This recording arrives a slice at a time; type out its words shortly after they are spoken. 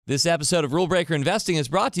This episode of Rule Breaker Investing is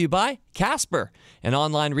brought to you by Casper, an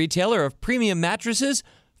online retailer of premium mattresses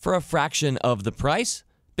for a fraction of the price,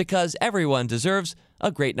 because everyone deserves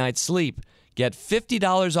a great night's sleep. Get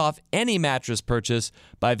 $50 off any mattress purchase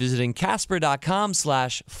by visiting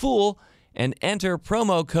casper.com/fool and enter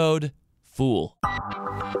promo code FOOL.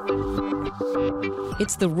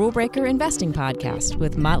 It's the Rule Breaker Investing Podcast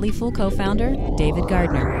with Motley Fool co-founder David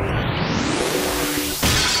Gardner.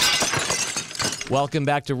 Welcome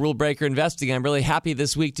back to Rule Breaker Investing. I'm really happy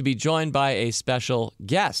this week to be joined by a special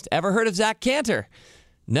guest. Ever heard of Zack Kanter?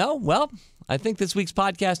 No? Well, I think this week's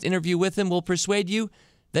podcast interview with him will persuade you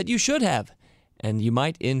that you should have, and you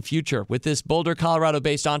might in future. With this Boulder,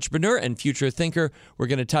 Colorado-based entrepreneur and future thinker, we're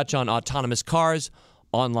going to touch on autonomous cars,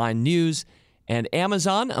 online news, and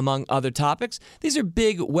Amazon, among other topics. These are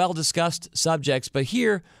big, well-discussed subjects, but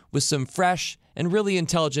here with some fresh and really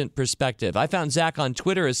intelligent perspective. I found Zack on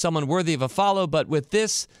Twitter as someone worthy of a follow, but with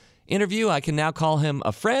this interview, I can now call him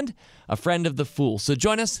a friend of the Fool. So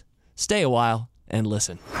join us, stay a while, and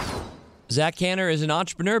listen. Zack Kanter is an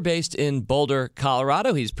entrepreneur based in Boulder,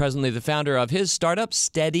 Colorado. He's presently the founder of his startup,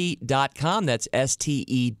 Steady.com. That's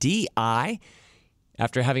S-T-E-D-I.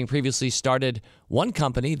 After having previously started one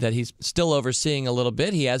company that he's still overseeing a little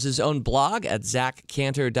bit, he has his own blog at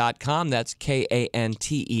zackkanter.com. That's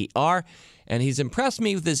K-A-N-T-E-R. And he's impressed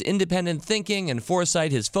me with his independent thinking and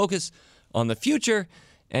foresight, his focus on the future.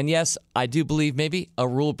 And yes, I do believe maybe a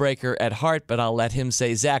rule breaker at heart, but I'll let him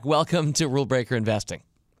say. Zack, welcome to Rule Breaker Investing.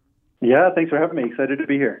 Yeah, thanks for having me. Excited to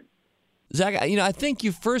be here. Zack, I think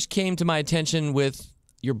you first came to my attention with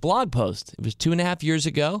your blog post. It was 2.5 years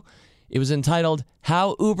ago. It was entitled,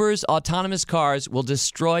 How Uber's Autonomous Cars Will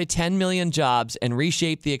Destroy 10 Million Jobs and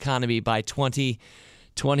Reshape the Economy by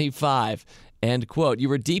 2025. End quote. You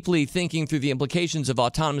were deeply thinking through the implications of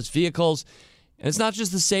autonomous vehicles. And it's not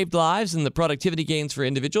just the saved lives and the productivity gains for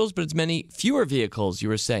individuals, but it's many fewer vehicles, you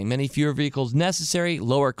were saying. Many fewer vehicles necessary,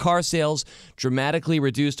 lower car sales, dramatically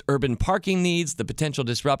reduced urban parking needs, the potential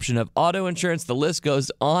disruption of auto insurance. The list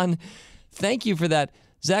goes on. Thank you for that.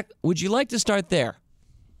 Zack, would you like to start there?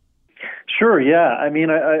 Sure, yeah. I mean,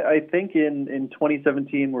 I think in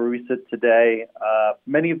 2017, where we sit today,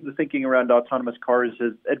 many of the thinking around autonomous cars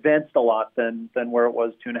has advanced a lot than where it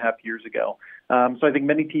was 2.5 years ago. So I think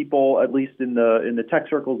many people, at least in the tech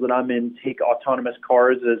circles that I'm in, take autonomous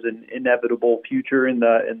cars as an inevitable future in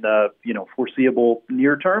the foreseeable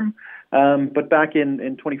near term. But back in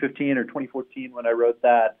 2015 or 2014, when I wrote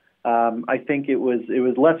that, I think it was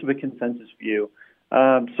less of a consensus view.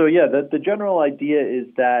 So yeah, the general idea is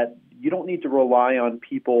that you don't need to rely on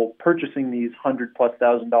people purchasing these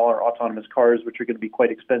 $100,000+ autonomous cars, which are going to be quite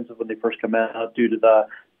expensive when they first come out due to the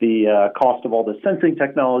cost of all the sensing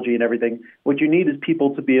technology and everything. What you need is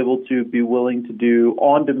people to be able to be willing to do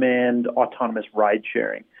on-demand autonomous ride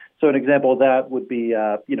sharing. So an example of that would be,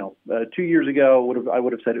 2 years ago, I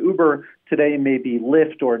would have said Uber. Today, maybe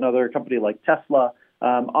Lyft or another company like Tesla.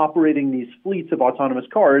 Operating these fleets of autonomous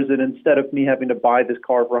cars, and instead of me having to buy this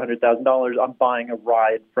car for $100,000, I'm buying a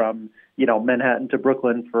ride from Manhattan to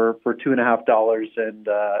Brooklyn for $2.50, and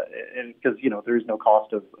because there is no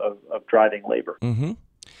cost of driving labor. Mm-hmm.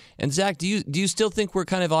 And Zack, do you still think we're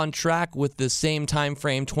kind of on track with the same time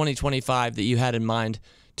frame, 2025, that you had in mind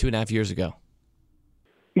 2.5 years ago?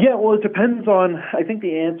 Yeah, well, it depends on, I think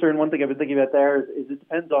the answer, and one thing I've been thinking about there is it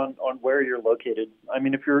depends on where you're located. I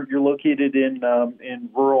mean, if you're located in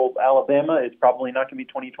rural Alabama, it's probably not going to be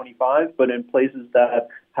 2025, but in places that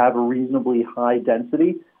have a reasonably high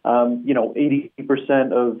density,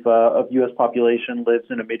 80% of U.S. population lives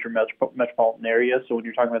in a major metropolitan area. So when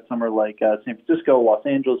you're talking about somewhere like San Francisco, Los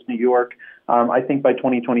Angeles, New York, I think by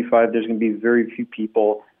 2025, there's going to be very few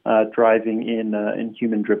people driving in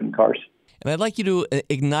human-driven cars. And I'd like you to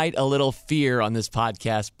ignite a little fear on this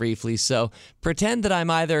podcast briefly. So pretend that I'm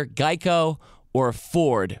either Geico or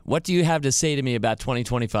Ford. What do you have to say to me about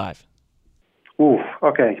 2025? Ooh,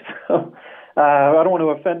 okay. So I don't want to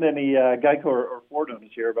offend any Geico or Ford owners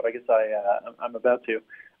here, but I guess I'm about to.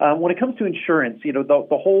 When it comes to insurance,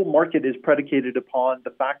 the whole market is predicated upon the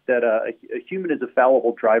fact that a human is a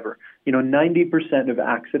fallible driver. 90% of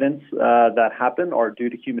accidents that happen are due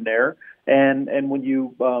to human error. And when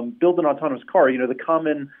you build an autonomous car, the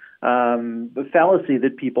common the fallacy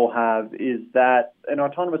that people have is that an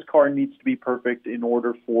autonomous car needs to be perfect in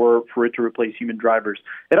order for it to replace human drivers.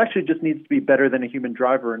 It actually just needs to be better than a human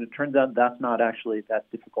driver, and it turns out that's not actually that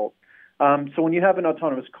difficult. So when you have an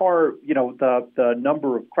autonomous car, the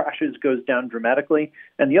number of crashes goes down dramatically.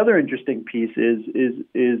 And the other interesting piece is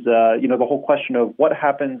the whole question of what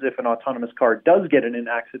happens if an autonomous car does get in an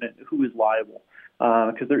accident, who is liable?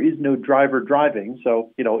 because there is no driver driving.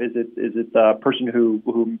 So, is it the person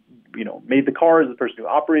who made the car? Is it the person who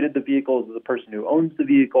operated the vehicle? Is it the person who owns the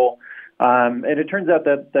vehicle? And it turns out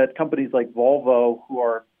that companies like Volvo, who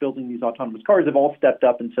are building these autonomous cars, have all stepped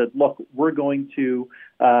up and said, look, we're going to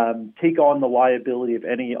take on the liability of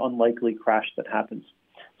any unlikely crash that happens.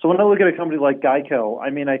 So when I look at a company like Geico, I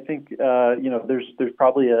think there's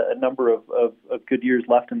probably a number of good years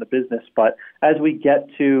left in the business. But as we get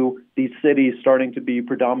to these cities starting to be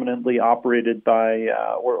predominantly operated by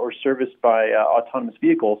or serviced by autonomous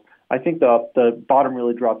vehicles, I think the bottom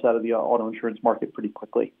really drops out of the auto insurance market pretty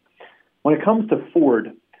quickly. When it comes to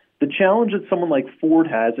Ford, the challenge that someone like Ford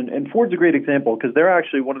has, and Ford's a great example because they're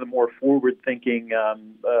actually one of the more forward-thinking,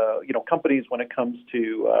 companies when it comes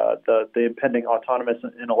to the impending autonomous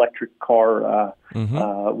and electric car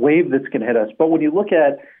wave that's going to hit us. But when you look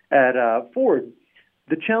at Ford,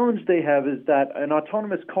 the challenge they have is that an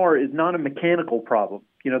autonomous car is not a mechanical problem.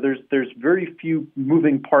 There's very few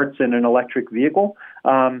moving parts in an electric vehicle.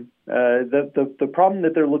 The problem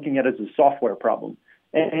that they're looking at is a software problem.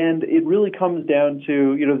 And it really comes down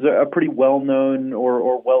to, there's a pretty well-known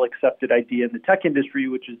or well-accepted idea in the tech industry,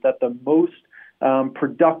 which is that the most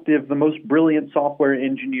productive, the most brilliant software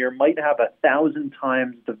engineer might have 1,000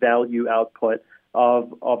 times the value output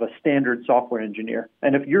of a standard software engineer.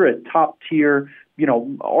 And if you're a top-tier,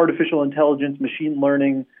 artificial intelligence, machine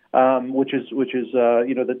learning, which is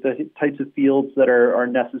the types of fields that are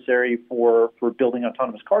necessary for building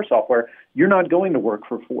autonomous car software, you're not going to work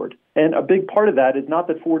for Ford. And a big part of that is not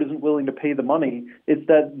that Ford isn't willing to pay the money. It's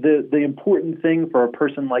that the important thing for a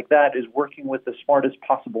person like that is working with the smartest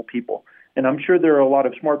possible people. And I'm sure there are a lot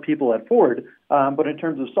of smart people at Ford, but in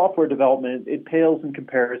terms of software development, it pales in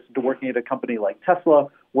comparison to working at a company like Tesla,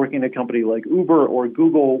 working at a company like Uber or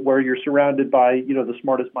Google, where you're surrounded by, the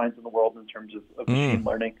smartest minds in the world in terms of machine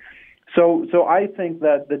learning. So I think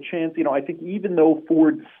that the chance, I think even though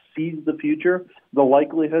Ford sees the future, the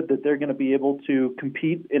likelihood that they're going to be able to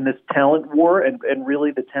compete in this talent war and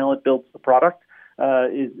really the talent builds the product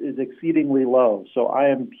is exceedingly low. So I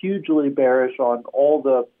am hugely bearish on all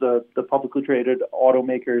the publicly traded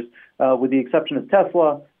automakers, with the exception of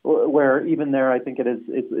Tesla, where even there I think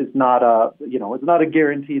it's not a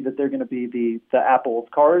guarantee that they're going to be the Apple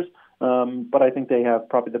of cars. But I think they have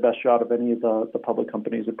probably the best shot of any of the public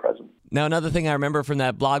companies at present. Now, another thing I remember from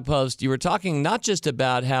that blog post, you were talking not just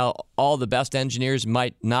about how all the best engineers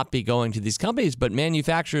might not be going to these companies, but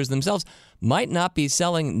manufacturers themselves might not be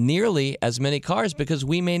selling nearly as many cars because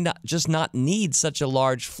we may not need such a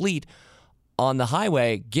large fleet on the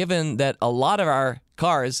highway, given that a lot of our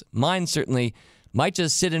cars, mine certainly, might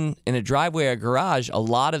just sit in a driveway or garage a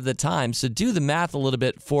lot of the time. So do the math a little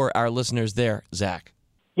bit for our listeners there, Zach.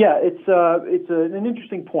 Yeah, it's an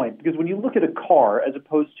interesting point because when you look at a car as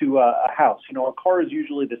opposed to a house, a car is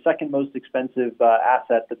usually the second most expensive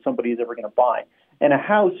asset that somebody is ever going to buy. And a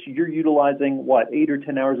house, you're utilizing, 8 or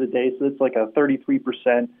 10 hours a day, so it's like a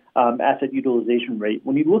 33% asset utilization rate.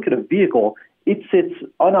 When you look at a vehicle, it sits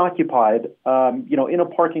unoccupied, in a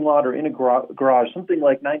parking lot or in a garage, something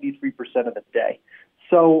like 93% of the day.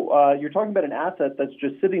 So you're talking about an asset that's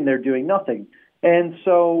just sitting there doing nothing. And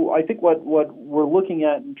so I think what we're looking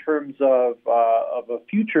at in terms of a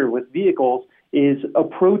future with vehicles is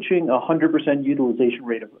approaching 100% utilization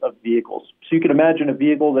rate of vehicles. So you can imagine a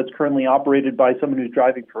vehicle that's currently operated by someone who's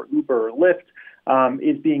driving for Uber or Lyft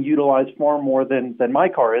is being utilized far more than my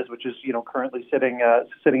car is, which is currently sitting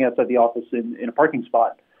outside the office in a parking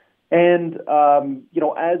spot. And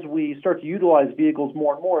as we start to utilize vehicles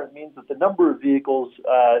more and more, it means that the number of vehicles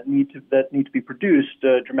that need to be produced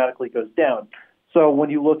dramatically goes down. So when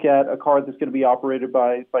you look at a car that's going to be operated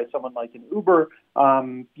by someone like an Uber,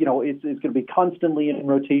 it's going to be constantly in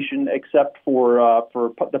rotation, except for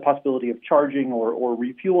the possibility of charging or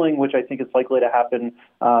refueling, which I think is likely to happen,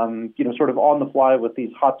 sort of on the fly with these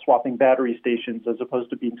hot swapping battery stations, as opposed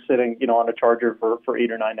to being sitting, on a charger for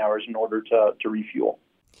 8 or 9 hours in order to refuel.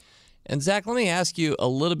 And Zach, let me ask you a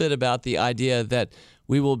little bit about the idea that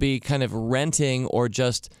we will be kind of renting or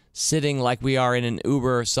just sitting like we are in an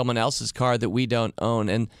Uber, someone else's car that we don't own.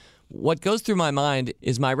 And what goes through my mind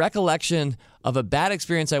is my recollection of a bad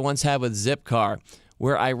experience I once had with Zipcar,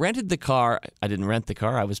 where I rented the car. I didn't rent the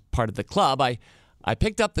car. I was part of the club. I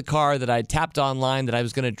picked up the car that I tapped online that I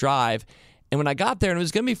was going to drive. And when I got there, and it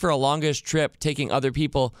was going to be for a longish trip taking other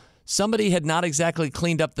people, somebody had not exactly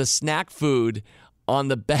cleaned up the snack food on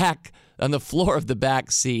the floor of the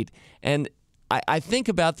back seat. And I think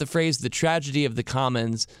about the phrase, the tragedy of the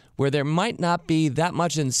commons, where there might not be that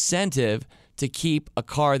much incentive to keep a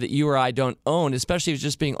car that you or I don't own, especially if it's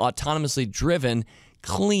just being autonomously driven,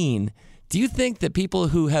 clean. Do you think that people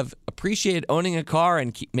who have appreciated owning a car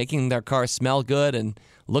and keep making their car smell good and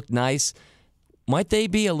look nice, might they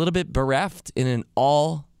be a little bit bereft in an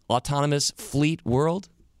all-autonomous fleet world?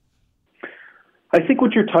 I think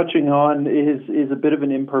what you're touching on is a bit of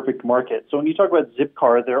an imperfect market. So when you talk about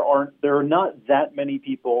Zipcar, there are not that many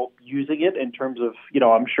people using it in terms of,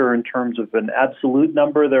 I'm sure in terms of an absolute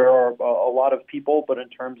number, there are a lot of people, but in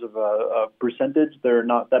terms of a percentage, there are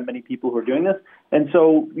not that many people who are doing this. And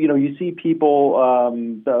so, you see people,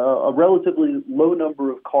 a relatively low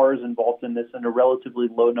number of cars involved in this and a relatively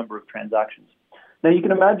low number of transactions. Now, you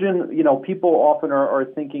can imagine, people often are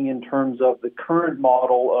thinking in terms of the current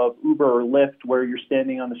model of Uber or Lyft, where you're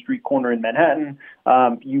standing on the street corner in Manhattan.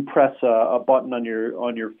 You press a button on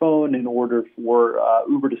your phone in order for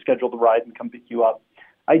Uber to schedule the ride and come pick you up.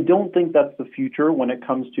 I don't think that's the future when it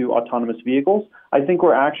comes to autonomous vehicles. I think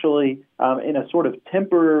we're actually in a sort of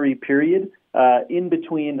temporary period in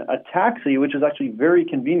between a taxi, which is actually very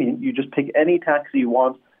convenient. You just pick any taxi you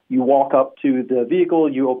want. You walk up to the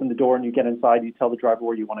vehicle, you open the door, and you get inside. You tell the driver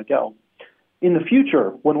where you want to go. In the future,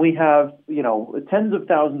 when we have tens of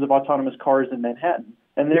thousands of autonomous cars in Manhattan,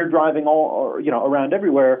 and they're driving all around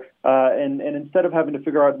everywhere, and instead of having to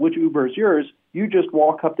figure out which Uber is yours, you just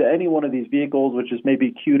walk up to any one of these vehicles, which is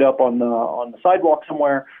maybe queued up on the sidewalk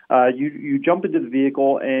somewhere. You jump into the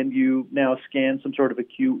vehicle, and you now scan some sort of a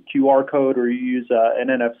QR code, or you use an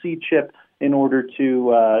NFC chip in order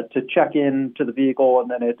to check in to the vehicle, and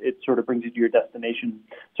then it sort of brings you to your destination.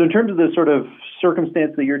 So in terms of the sort of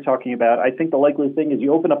circumstance that you're talking about, I think the likely thing is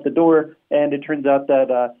you open up the door, and it turns out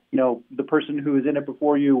that the person who was in it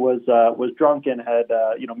before you was drunk and had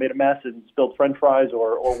made a mess and spilled French fries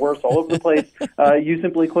or worse all over the place. You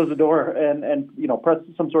simply close the door and press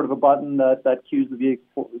some sort of a button that cues the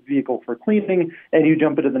vehicle for cleaning, and you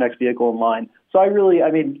jump into the next vehicle in line. So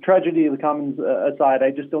tragedy of the commons aside, I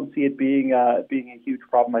just don't see it being a huge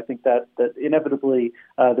problem. I think that inevitably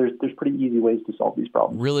there's pretty easy ways to solve these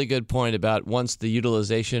problems. Really good point about once the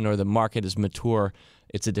utilization or the market is mature,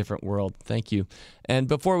 it's a different world. Thank you. And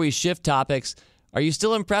before we shift topics, are you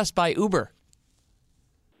still impressed by Uber?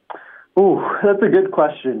 Ooh, that's a good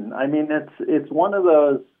question. It's one of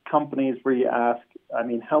those companies where you ask,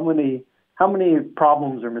 how many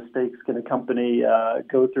problems or mistakes can a company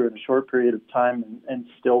go through in a short period of time and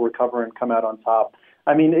still recover and come out on top?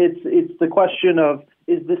 It's the question of,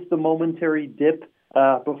 is this the momentary dip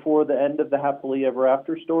before the end of the happily ever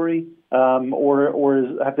after story,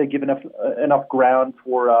 or have they given enough ground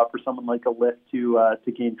for someone like a Lyft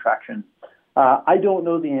to gain traction? I don't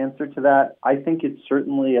know the answer to that. I think it's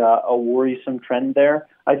certainly a worrisome trend there.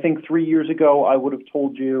 I think 3 years ago I would have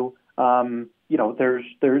told you, they're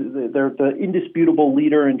the indisputable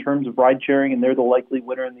leader in terms of ride sharing, and they're the likely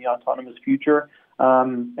winner in the autonomous future.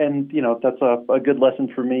 That's a good lesson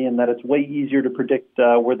for me, in that it's way easier to predict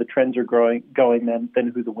where the trends are going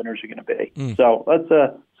than who the winners are going to be. So that's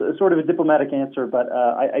a sort of a diplomatic answer, but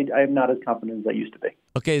I am not as confident as I used to be.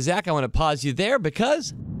 Okay, Zach, I want to pause you there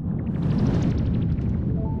because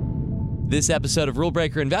this episode of Rule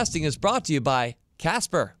Breaker Investing is brought to you by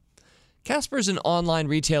Casper. Casper is an online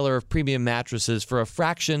retailer of premium mattresses for a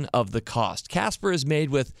fraction of the cost. Casper is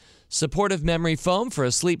made with supportive memory foam for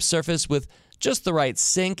a sleep surface with just the right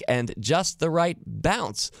sink and just the right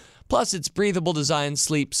bounce. Plus, its breathable design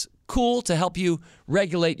sleeps cool to help you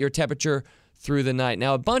regulate your temperature through the night.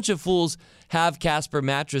 Now, a bunch of fools have Casper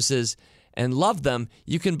mattresses and love them.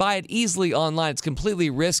 You can buy it easily online. It's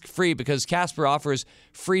completely risk-free because Casper offers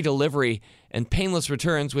free delivery and painless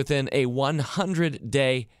returns within a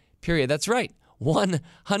 100-day period. That's right,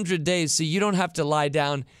 100 days, so you don't have to lie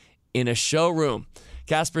down in a showroom.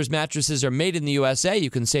 Casper's mattresses are made in the USA. You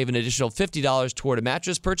can save an additional $50 toward a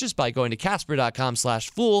mattress purchase by going to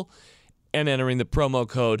casper.com/fool and entering the promo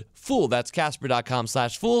code FOOL. That's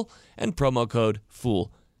casper.com/fool and promo code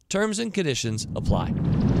FOOL. Terms and conditions apply.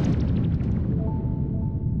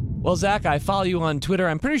 Well, Zach, I follow you on Twitter.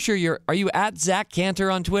 I'm pretty sure are you at Zack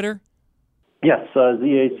Kanter on Twitter? Yes,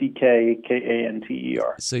 ZackKanter.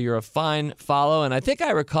 So you're a fine follow, and I think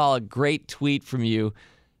I recall a great tweet from you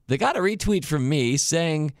that got a retweet from me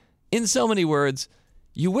saying, in so many words,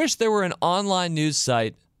 you wish there were an online news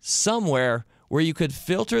site somewhere where you could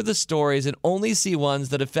filter the stories and only see ones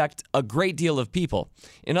that affect a great deal of people.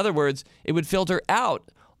 In other words, it would filter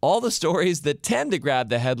out all the stories that tend to grab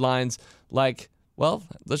the headlines, like, well,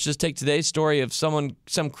 let's just take today's story of some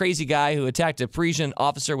crazy guy who attacked a Parisian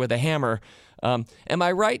officer with a hammer. Am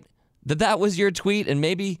I right that was your tweet? And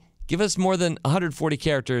maybe give us more than 140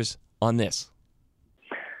 characters on this.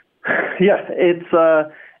 Yeah,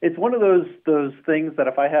 it's one of those things that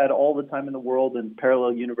if I had all the time in the world in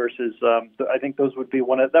parallel universes, I think that would be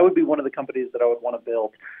one of the companies that I would want to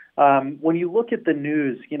build. When you look at the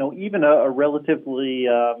news, even a relatively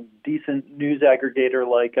decent news aggregator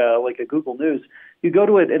like a Google News, you go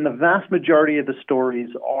to it, and the vast majority of the stories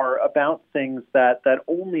are about things that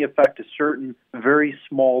only affect a certain very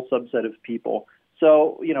small subset of people.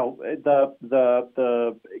 So, the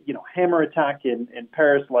hammer attack in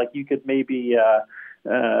Paris, like you could maybe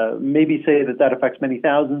say that affects many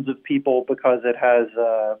thousands of people because it has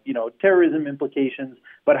terrorism implications.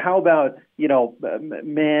 But how about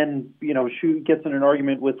man gets in an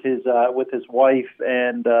argument with his wife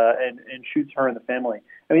and shoots her and the family?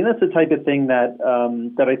 I mean, that's the type of thing that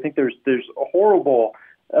I think there's horrible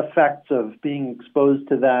effects of being exposed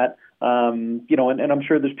to that. And I'm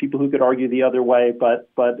sure there's people who could argue the other way, but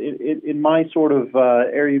in my sort of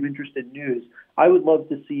area of interest in news, I would love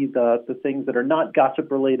to see the things that are not gossip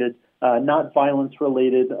related, not violence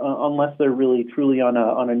related, unless they're really truly on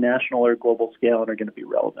a national or global scale and are going to be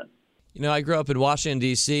relevant. I grew up in Washington,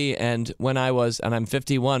 D.C., and I'm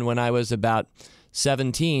 51, when I was about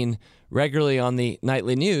 17, regularly on the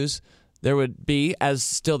nightly news, there would be, as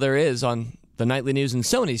still there is on the nightly news in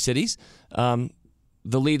so many cities,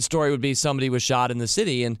 the lead story would be somebody was shot in the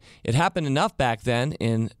city, and it happened enough back then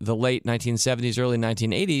in the late 1970s, early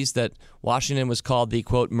 1980s that Washington was called the,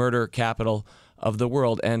 quote, murder capital of the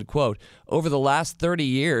world, end quote. Over the last 30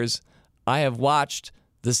 years, I have watched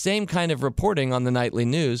the same kind of reporting on the nightly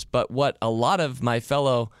news, but what a lot of my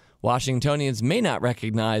fellow Washingtonians may not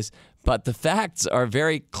recognize, but the facts are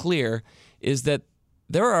very clear, is that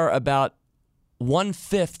there are about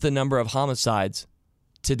 1/5 the number of homicides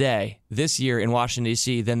today, this year in Washington,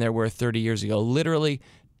 D.C., than there were 30 years ago. Literally,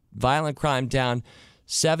 violent crime down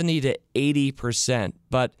 70 to 80%.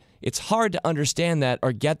 But it's hard to understand that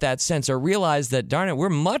or get that sense or realize that, darn it, we're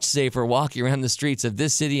much safer walking around the streets of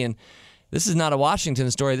this city. And this is not a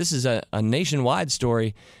Washington story. This is a nationwide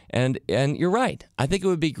story. And you're right. I think it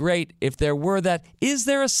would be great if there were that. Is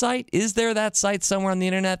there that site somewhere on the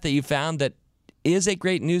internet that you found that is a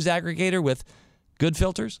great news aggregator with good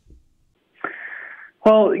filters?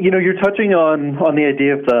 Well, you're touching on the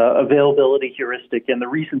idea of the availability heuristic and the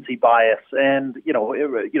recency bias. And,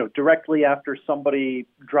 directly after somebody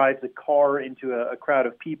drives a car into a crowd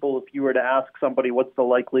of people, if you were to ask somebody what's the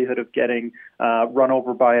likelihood of getting run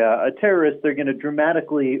over by a terrorist, they're going to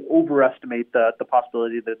dramatically overestimate the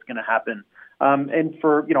possibility that it's going to happen. And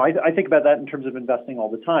I think about that in terms of investing all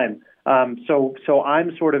the time. So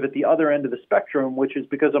I'm sort of at the other end of the spectrum, which is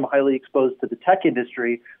because I'm highly exposed to the tech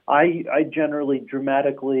industry. I generally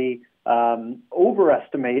dramatically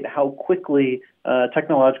overestimate how quickly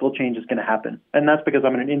technological change is going to happen. And that's because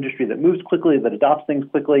I'm in an industry that moves quickly, that adopts things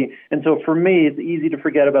quickly. And so for me, it's easy to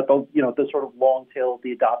forget about the sort of long tail of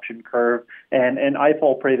the adoption curve. And I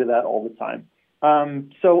fall prey to that all the time.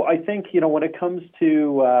 So I think, when it comes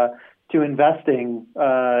to investing,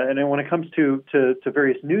 and then when it comes to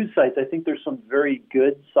various news sites, I think there's some very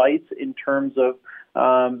good sites in terms of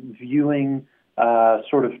viewing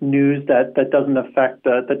sort of news that doesn't affect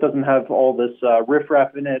that doesn't have all this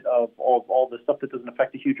riffraff in it of all this stuff that doesn't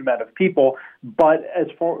affect a huge amount of people. But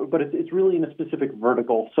it's really in a specific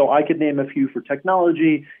vertical. So I could name a few for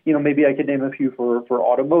technology. Maybe I could name a few for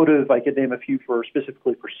automotive. I could name a few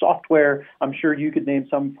specifically for software. I'm sure you could name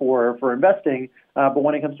some for investing. But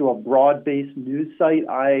when it comes to a broad-based news site,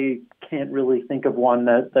 I can't really think of one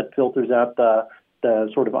that filters out the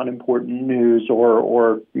sort of unimportant news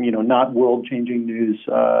or not world-changing news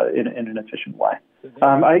in an efficient way.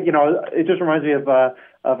 It just reminds me of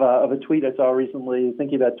a tweet I saw recently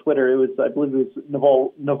thinking about Twitter. I believe it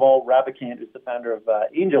was Naval Ravikant, who's the founder of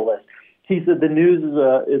AngelList. He said the news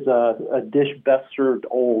is a dish best served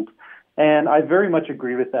old. And I very much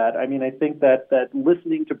agree with that. I mean, I think that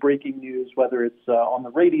listening to breaking news, whether it's on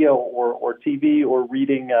the radio or TV or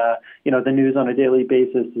reading, the news on a daily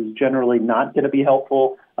basis, is generally not going to be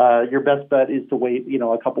helpful. Your best bet is to wait,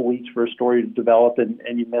 a couple weeks for a story to develop,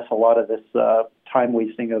 and you miss a lot of this time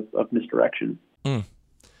wasting of misdirection.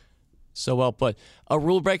 So well put. A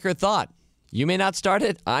rule breaker thought. You may not start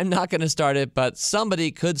it. I'm not going to start it, but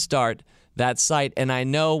somebody could start that site. And I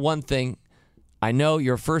know one thing. I know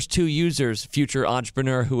your first 2 users, future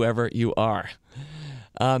entrepreneur, whoever you are.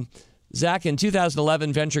 Zack, in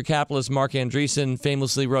 2011, venture capitalist Mark Andreessen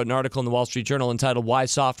famously wrote an article in the Wall Street Journal entitled "Why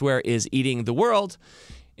Software is Eating the World."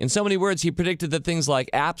 In so many words, he predicted that things like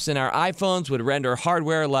apps in our iPhones would render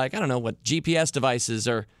hardware like, GPS devices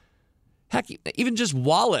or, heck, even just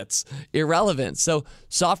wallets irrelevant. So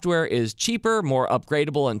software is cheaper, more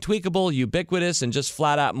upgradable and tweakable, ubiquitous, and just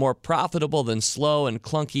flat out more profitable than slow and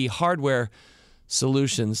clunky hardware.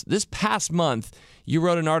 solutions. This past month, you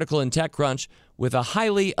wrote an article in TechCrunch with a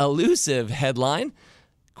highly elusive headline,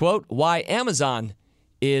 quote, "Why Amazon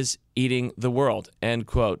is Eating the World," end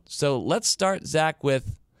quote. So let's start, Zack,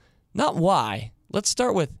 with not why. Let's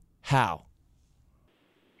start with how.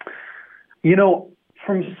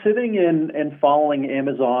 From sitting in and following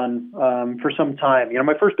Amazon for some time,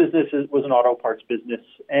 my first business was an auto parts business,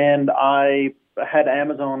 and I had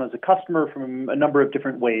Amazon as a customer from a number of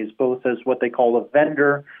different ways, both as what they call a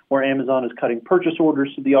vendor, where Amazon is cutting purchase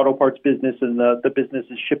orders to the auto parts business, and the business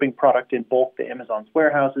is shipping product in bulk to Amazon's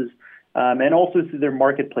warehouses, and also through their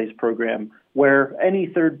marketplace program, where any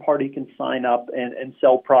third party can sign up and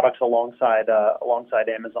sell products alongside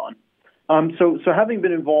Amazon. So having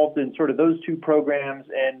been involved in sort of those two programs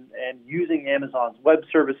and using Amazon's web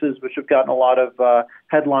services, which have gotten a lot of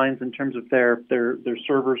headlines in terms of their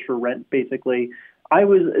servers for rent, basically, I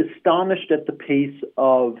was astonished at the pace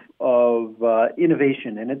of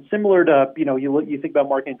innovation. And it's similar to, you think about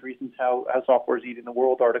Mark Andreessen's How Software is Eating the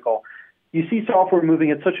World article. You see software moving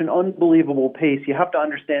at such an unbelievable pace. You have to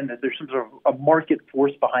understand that there's some sort of a market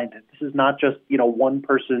force behind it. This is not just, one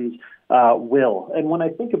person's will. And when I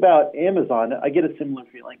think about Amazon, I get a similar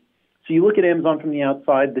feeling. So you look at Amazon from the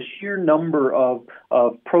outside, the sheer number of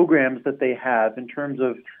programs that they have in terms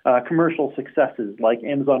of commercial successes, like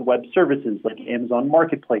Amazon Web Services, like Amazon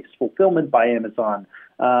Marketplace, Fulfillment by Amazon,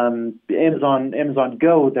 Amazon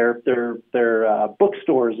Go, their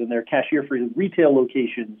bookstores and their cashier-free retail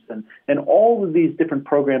locations, and all of these different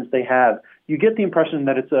programs they have. You get the impression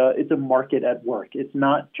that it's a market at work. It's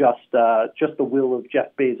not just the will of Jeff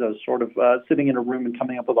Bezos sort of sitting in a room and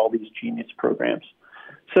coming up with all these genius programs.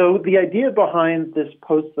 So the idea behind this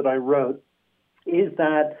post that I wrote is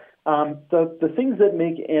that the things that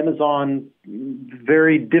make Amazon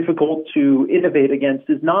very difficult to innovate against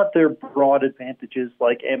is not their broad advantages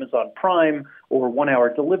like Amazon Prime or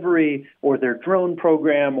 1-hour delivery or their drone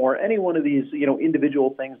program or any one of these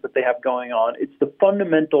individual things that they have going on. It's the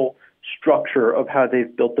fundamental structure of how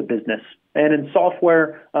they've built the business. And in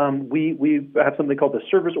software, we have something called the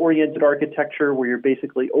service-oriented architecture, where you're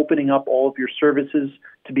basically opening up all of your services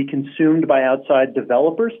to be consumed by outside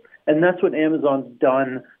developers. And that's what Amazon's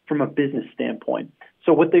done from a business standpoint.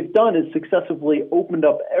 So what they've done is successively opened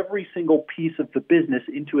up every single piece of the business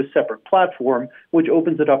into a separate platform, which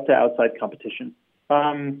opens it up to outside competition.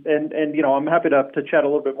 And I'm happy to chat a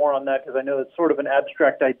little bit more on that, because I know it's sort of an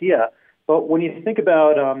abstract idea. But when you think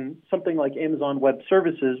about something like Amazon Web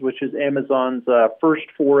Services, which is Amazon's first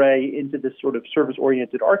foray into this sort of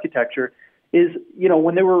service-oriented architecture, is,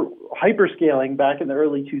 when they were hyperscaling back in the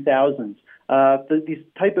early 2000s, these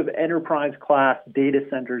type of enterprise-class data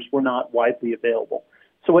centers were not widely available.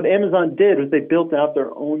 So what Amazon did was they built out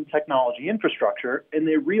their own technology infrastructure, and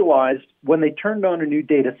they realized when they turned on a new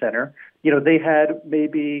data center, they had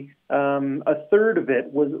maybe a third of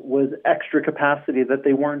it was extra capacity that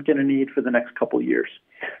they weren't going to need for the next couple of years.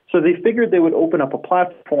 So they figured they would open up a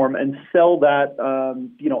platform and sell that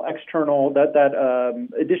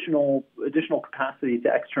additional capacity to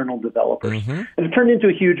external developers. Mm-hmm. And it turned into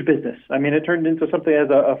a huge business. I mean, it turned into something as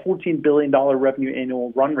a $14 billion revenue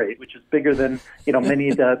annual run rate, which is bigger than many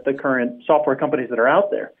of the current software companies that are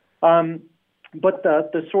out there. But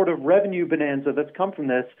the sort of revenue bonanza that's come from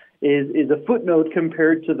this is a footnote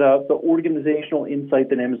compared to the organizational insight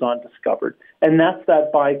that Amazon discovered. And that's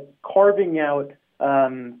that by carving out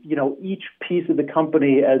each piece of the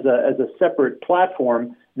company as a separate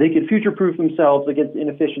platform, they could future-proof themselves against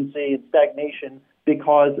inefficiency and stagnation,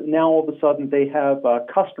 because now all of a sudden they have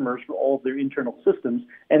customers for all of their internal systems,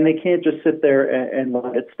 and they can't just sit there and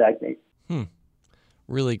let it stagnate.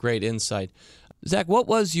 Really great insight. Zack, what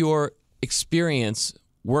was your experience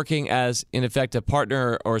working as, in effect, a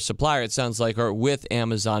partner or supplier, it sounds like, or with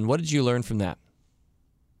Amazon? What did you learn from that?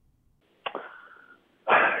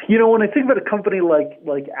 When I think about a company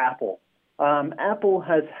like Apple, Apple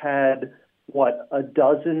has had a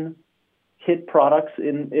dozen hit products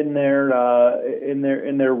in their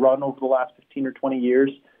run over the last 15 or 20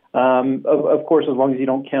 years. Of course, as long as you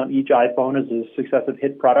don't count each iPhone as a successive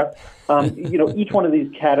hit product, each one of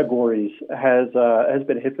these categories has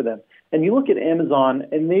been a hit for them. And you look at Amazon,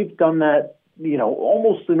 and they've done that,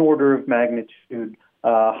 almost an order of magnitude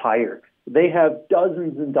higher. They have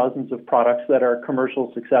dozens and dozens of products that are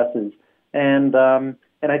commercial successes, and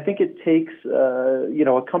I think it takes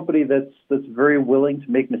a company that's very willing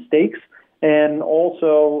to make mistakes, and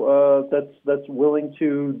also that's willing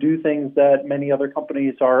to do things that many other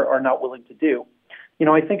companies are not willing to do.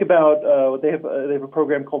 I think about they have a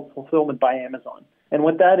program called Fulfillment by Amazon, and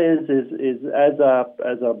what that is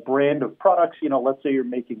as a brand of products. Let's say you're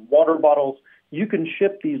making water bottles. you can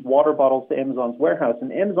ship these water bottles to Amazon's warehouse,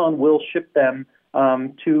 and Amazon will ship them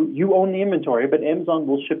you own the inventory, but Amazon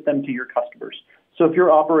will ship them to your customers. So if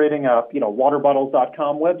you're operating a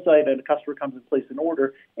waterbottles.com website and a customer comes and places an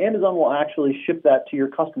order, Amazon will actually ship that to your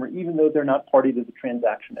customer, even though they're not party to the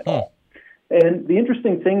transaction at all. And the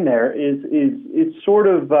interesting thing there is it's sort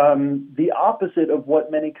of the opposite of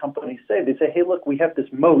what many companies say. They say, hey, look, we have this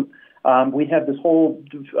moat. We have this whole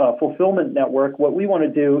fulfillment network. What we want to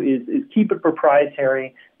do is keep it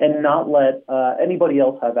proprietary and not let anybody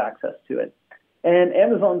else have access to it. And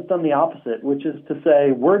Amazon's done the opposite, which is to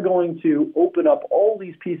say we're going to open up all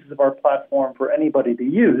these pieces of our platform for anybody to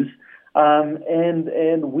use,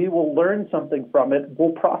 and we will learn something from it,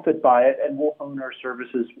 we'll profit by it, and we'll own our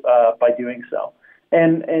services by doing so.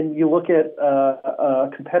 And you look at a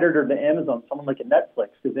competitor to Amazon, someone like a Netflix,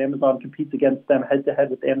 because Amazon competes against them head-to-head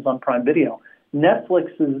with Amazon Prime Video.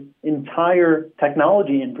 Netflix's entire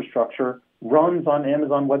technology infrastructure runs on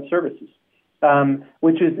Amazon Web Services.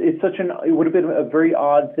 Which is it would have been a very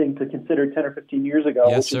odd thing to consider 10 or 15 years ago.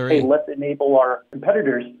 Yes, which is, hey, let's enable our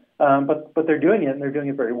competitors, but they're doing it, and they're doing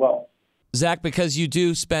it very well. Zach, because you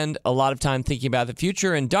do spend a lot of time thinking about the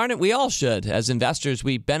future, and darn it, we all should. As investors,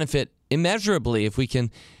 we benefit immeasurably if we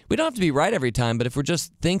can. We don't have to be right every time, but if we're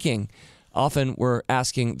just thinking, often we're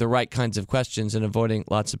asking the right kinds of questions and avoiding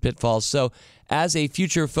lots of pitfalls. So as a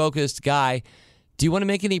future-focused guy, do you want to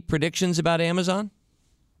make any predictions about Amazon?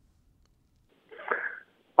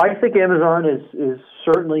 I think Amazon is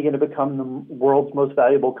certainly going to become the world's most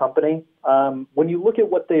valuable company. When you look at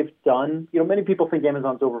what they've done, many people think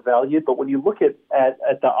Amazon's overvalued, but when you look at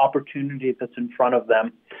the opportunity that's in front of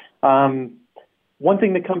them, one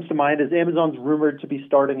thing that comes to mind is Amazon's rumored to be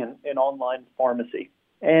starting an online pharmacy.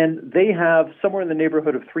 And they have somewhere in the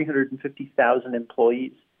neighborhood of 350,000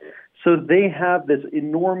 employees. So they have this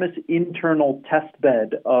enormous internal test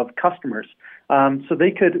bed of customers. So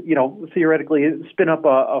they could, theoretically spin up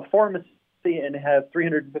a pharmacy and have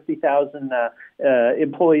 350,000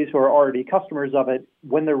 employees who are already customers of it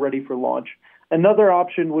when they're ready for launch. Another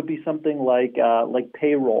option would be something like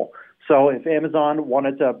payroll. So if Amazon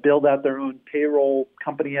wanted to build out their own payroll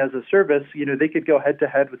company as a service, they could go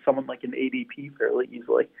head-to-head with someone like an ADP fairly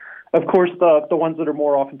easily. Of course, the ones that are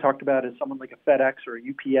more often talked about is someone like a FedEx or a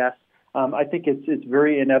UPS. I think it's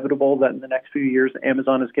very inevitable that in the next few years,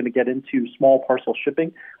 Amazon is going to get into small parcel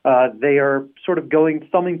shipping. They are sort of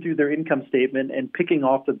thumbing through their income statement and picking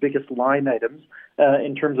off the biggest line items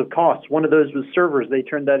in terms of costs. One of those was servers. They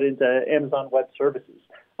turned that into Amazon Web Services.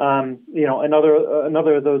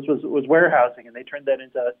 Another of those was warehousing, and they turned that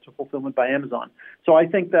into fulfillment by Amazon. So I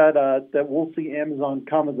think that we'll see Amazon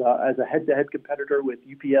come as a head-to-head competitor with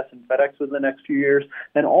UPS and FedEx within the next few years.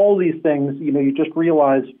 And all these things, you just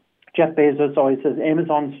realize Jeff Bezos always says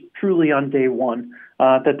Amazon's truly on day one,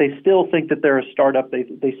 that they still think that they're a startup.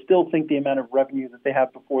 They still think the amount of revenue that they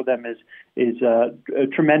have before them is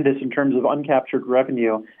tremendous in terms of uncaptured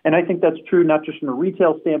revenue. And I think that's true not just from a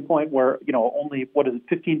retail standpoint where, only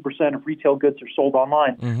 15% of retail goods are sold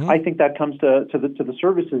online. Mm-hmm. I think that comes to the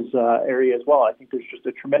services area as well. I think there's just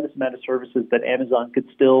a tremendous amount of services that Amazon could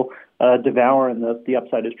still devour, and the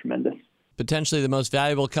upside is tremendous. Potentially the most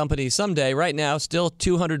valuable company someday. Right now, still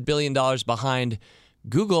 $200 billion behind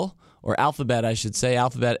Google, or Alphabet, I should say.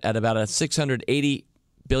 Alphabet at about a $680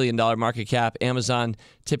 billion market cap. Amazon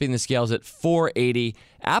tipping the scales at $480.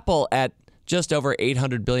 Apple at just over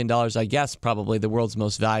 $800 billion, I guess probably the world's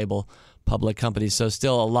most valuable public company. So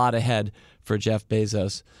still a lot ahead for Jeff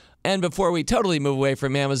Bezos. And before we totally move away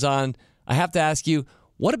from Amazon, I have to ask you,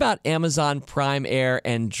 what about Amazon Prime Air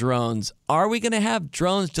and drones? Are we going to have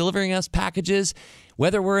drones delivering us packages,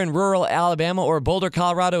 whether we're in rural Alabama or Boulder,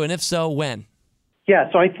 Colorado, and if so, when?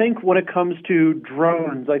 Yeah, so I think when it comes to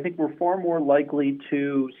drones, I think we're far more likely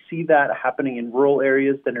to see that happening in rural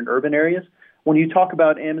areas than in urban areas. When you talk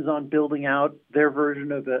about Amazon building out their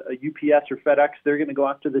version of a UPS or FedEx, they're going to go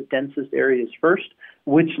after the densest areas first,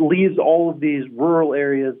 which leaves all of these rural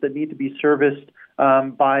areas that need to be serviced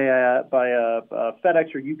by a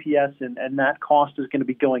FedEx or UPS, and that cost is going to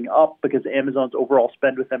be going up because Amazon's overall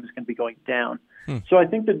spend with them is going to be going down. So I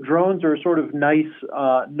think the drones are a sort of nice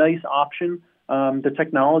option. The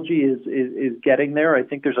technology is getting there. I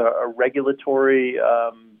think there's a regulatory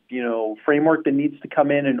framework that needs to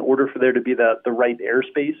come in order for there to be the right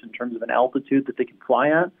airspace in terms of an altitude that they can fly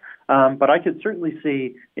at. But I could certainly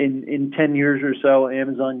see in 10 years or so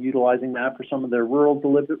Amazon utilizing that for some of their rural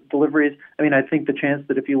deliveries. I mean, I think the chance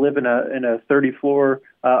that if you live in a 30-floor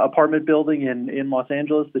apartment building in Los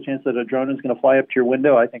Angeles, the chance that a drone is going to fly up to your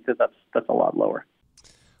window, I think that's a lot lower.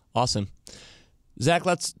 Awesome. Zack,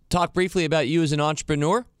 let's talk briefly about you as an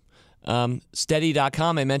entrepreneur.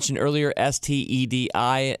 Steady.com, I mentioned earlier,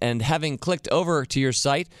 STEDI, and having clicked over to your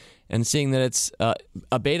site and seeing that it's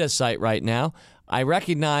a beta site right now, I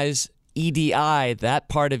recognize EDI, that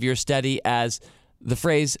part of your Steady, as the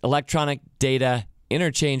phrase electronic data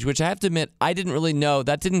interchange, which I have to admit I didn't really know.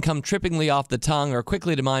 That didn't come trippingly off the tongue or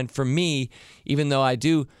quickly to mind for me, even though I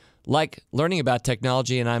do like learning about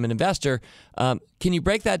technology and I'm an investor. Can you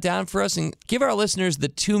break that down for us and give our listeners the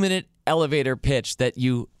 2-minute elevator pitch that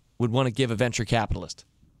you would want to give a venture capitalist?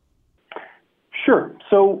 Sure.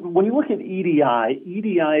 So when you look at EDI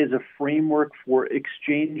is a framework for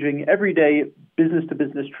exchanging everyday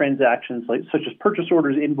business-to-business transactions, such as purchase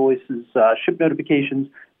orders, invoices, ship notifications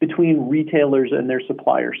between retailers and their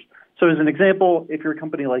suppliers. So as an example, if you're a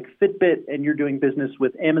company like Fitbit and you're doing business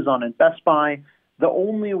with Amazon and Best Buy, the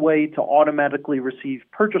only way to automatically receive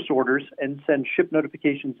purchase orders and send ship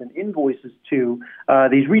notifications and invoices to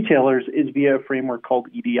these retailers is via a framework called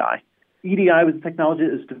EDI. EDI was a technology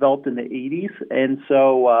that was developed in the 80s, and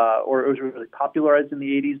so, or it was really popularized in the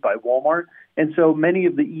 80s by Walmart. And so many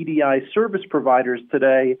of the EDI service providers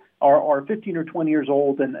today are 15 or 20 years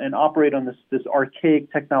old and operate on this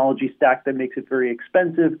archaic technology stack that makes it very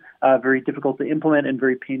expensive, very difficult to implement, and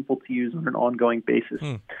very painful to use on an ongoing basis.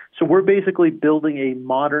 So we're basically building a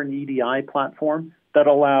modern EDI platform that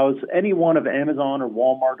allows any one of Amazon or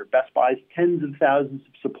Walmart or Best Buy's tens of thousands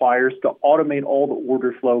of suppliers to automate all the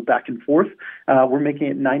order flow back and forth. We're making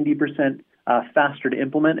it 90% faster to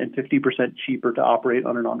implement and 50% cheaper to operate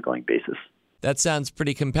on an ongoing basis. That sounds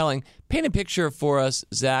pretty compelling. Paint a picture for us,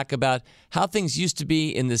 Zack, about how things used to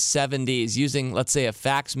be in the 70s using, let's say, a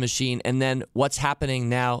fax machine, and then what's happening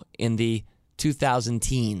now in the 2000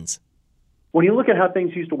 teens. When you look at how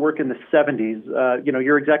things used to work in the 70s,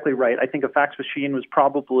 you're exactly right. I think a fax machine was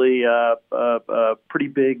probably a pretty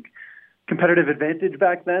big competitive advantage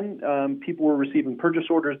back then. People were receiving purchase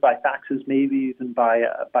orders by faxes, maybe even by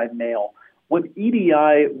mail. What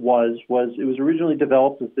EDI was it was originally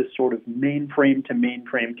developed as this sort of mainframe to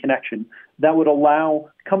mainframe connection that would allow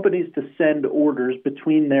companies to send orders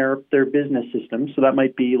between their business systems. So that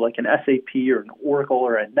might be like an SAP or an Oracle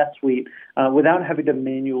or a NetSuite without having to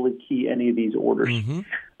manually key any of these orders.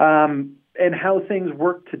 And how things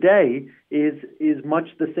work today is much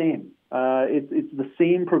the same. It's the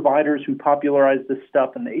same providers who popularized this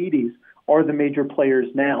stuff in the 80s are the major players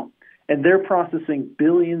now. And they're processing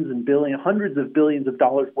billions and hundreds of billions of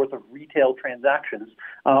dollars worth of retail transactions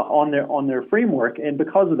on their framework. And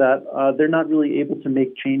because of that, they're not really able to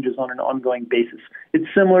make changes on an ongoing basis. It's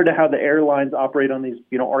similar to how the airlines operate on these,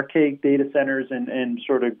 archaic data centers and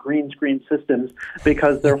sort of green screen systems,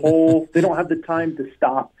 because they don't have the time to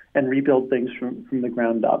stop and rebuild things from the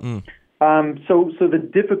ground up. So the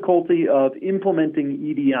difficulty of implementing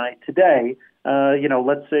EDI today,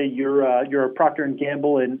 let's say you're a Procter &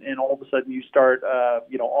 Gamble and all of a sudden you start,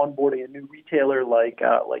 onboarding a new retailer like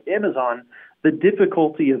Amazon. The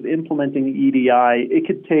difficulty of implementing EDI, it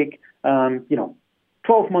could take,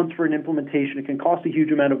 12 months for an implementation. It can cost a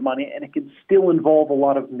huge amount of money, and it can still involve a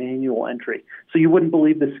lot of manual entry. So you wouldn't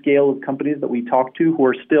believe the scale of companies that we talk to who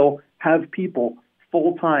are still have people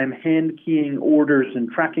full-time hand-keying orders and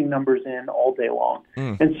tracking numbers in all day long.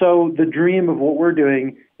 And so the dream of what we're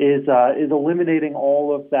doing is eliminating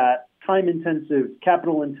all of that time-intensive,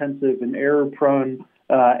 capital-intensive, and error-prone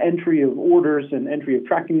entry of orders and entry of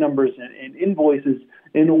tracking numbers and invoices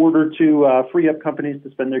in order to free up companies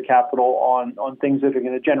to spend their capital on things that are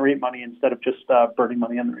going to generate money instead of just burning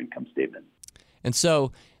money on their income statement. And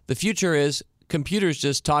so the future is computers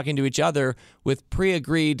just talking to each other with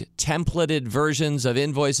pre-agreed templated versions of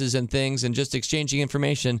invoices and things and just exchanging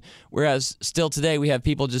information, whereas still today we have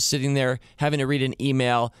people just sitting there having to read an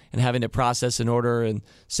email and having to process an order and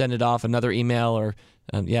send it off another email or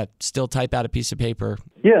still type out a piece of paper.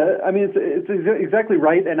 Yeah, I mean, it's exactly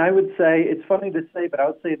right. And I would say, it's funny to say, but I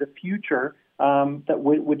would say the future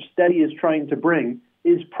which Steady is trying to bring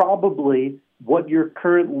is probably what your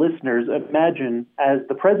current listeners imagine as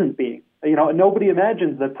the present being. Nobody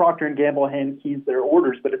imagines that Procter & Gamble hand keys their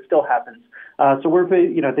orders, but it still happens. So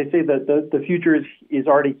they say that the future is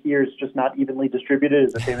already here. It's just not evenly distributed,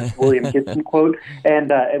 is a famous William Gibson quote.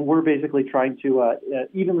 And we're basically trying to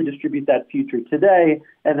evenly distribute that future today.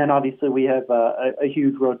 And then obviously we have a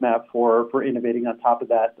huge roadmap for innovating on top of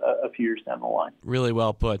that a few years down the line. Really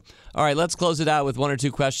well put. All right, let's close it out with one or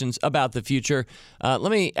two questions about the future.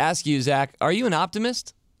 Let me ask you, Zack, are you an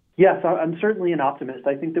optimist? Yes, I'm certainly an optimist.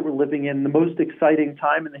 I think that we're living in the most exciting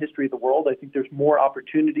time in the history of the world. I think there's more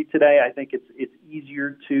opportunity today. I think it's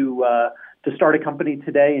easier to start a company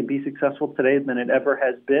today and be successful today than it ever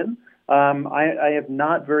has been. I am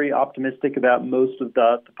not very optimistic about most of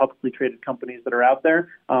the publicly traded companies that are out there,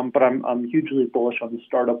 but I'm hugely bullish on the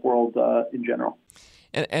startup world in general.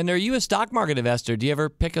 And are you a stock market investor? Do you ever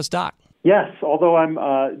pick a stock? Yes, although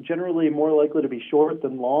I'm generally more likely to be short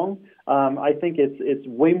than long. I think it's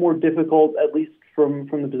way more difficult, at least from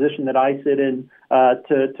the position that I sit in,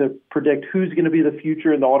 to predict who's going to be the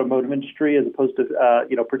future in the automotive industry, as opposed to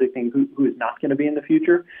predicting who is not going to be in the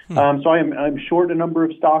future. So I'm short a number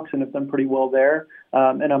of stocks and have done pretty well there,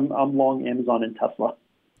 and I'm long Amazon and Tesla.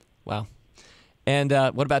 Wow. And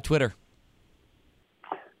what about Twitter?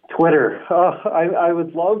 Twitter. I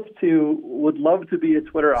would love to be a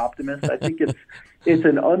Twitter optimist. I think it's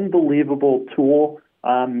an unbelievable tool.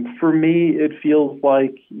 For me, it feels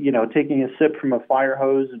like, taking a sip from a fire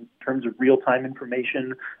hose in terms of real-time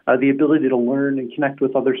information, the ability to learn and connect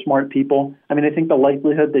with other smart people. I mean, I think the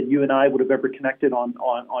likelihood that you and I would have ever connected on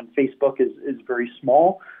Facebook is very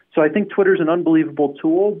small. So I think Twitter's an unbelievable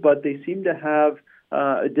tool, but they seem to have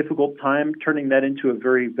a difficult time turning that into a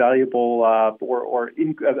very valuable a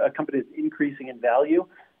company that's increasing in value.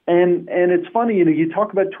 And it's funny, you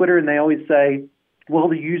talk about Twitter and they always say, well,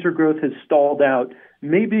 the user growth has stalled out.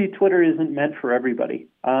 Maybe Twitter isn't meant for everybody.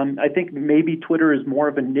 I think maybe Twitter is more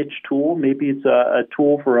of a niche tool. Maybe it's a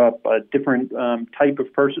tool for a different type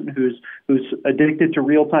of person who's addicted to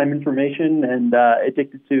real-time information and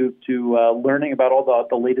addicted to learning about all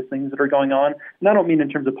the latest things that are going on. And I don't mean in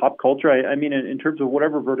terms of pop culture. I mean in terms of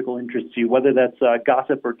whatever vertical interests you, whether that's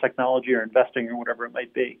gossip or technology or investing or whatever it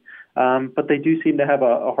might be. But they do seem to have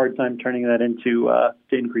a hard time turning that into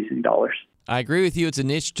to increasing dollars. I agree with you. It's a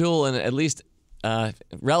niche tool, and at least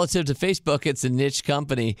relative to Facebook, it's a niche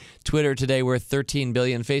company. Twitter today worth $13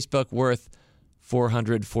 billion. Facebook worth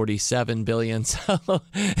 $447 billion. So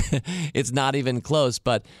it's not even close.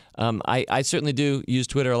 But I certainly do use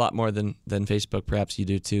Twitter a lot more than Facebook. Perhaps you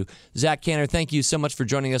do too. Zack Kanter, thank you so much for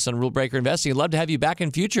joining us on Rule Breaker Investing. I'd love to have you back in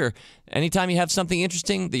future. Anytime you have something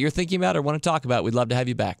interesting that you're thinking about or want to talk about, we'd love to have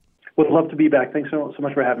you back. Would love to be back. Thanks so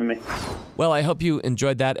much for having me. Well, I hope you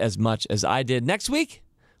enjoyed that as much as I did. Next week?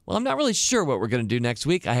 Well, I'm not really sure what we're going to do next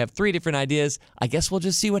week. I have 3 different ideas. I guess we'll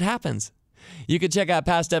just see what happens. You can check out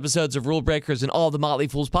past episodes of Rule Breakers and all the Motley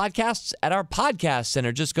Fools podcasts at our podcast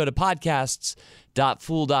center. Just go to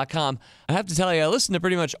podcasts.fool.com. I have to tell you, I listen to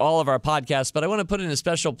pretty much all of our podcasts, but I want to put in a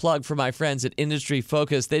special plug for my friends at Industry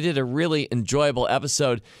Focus. They did a really enjoyable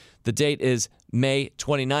episode. The date is May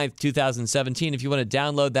 29th, 2017. If you want to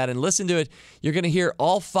download that and listen to it, you're going to hear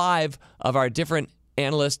all 5 of our different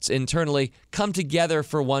analysts internally come together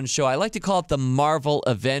for one show. I like to call it the Marvel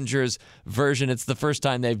Avengers version. It's the first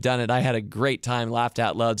time they've done it. I had a great time, laughed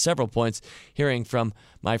out loud several points hearing from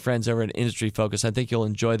my friends over at Industry Focus. I think you'll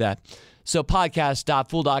enjoy that. So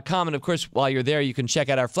podcast.fool.com. And of course, while you're there, you can check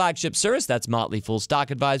out our flagship service. That's Motley Fool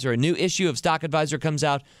Stock Advisor. A new issue of Stock Advisor comes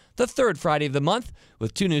out the 3rd Friday of the month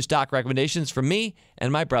with 2 new stock recommendations from me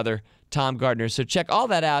and my brother, Tom Gardner. So check all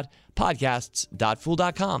that out,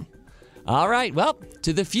 podcasts.fool.com. All right, well,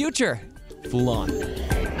 to the future. Fool on.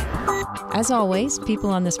 As always,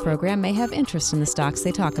 people on this program may have interest in the stocks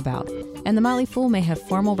they talk about, and the Motley Fool may have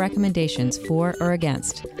formal recommendations for or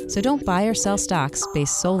against. So don't buy or sell stocks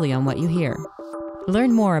based solely on what you hear.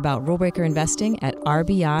 Learn more about rule breaker investing at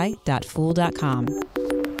rbi.fool.com.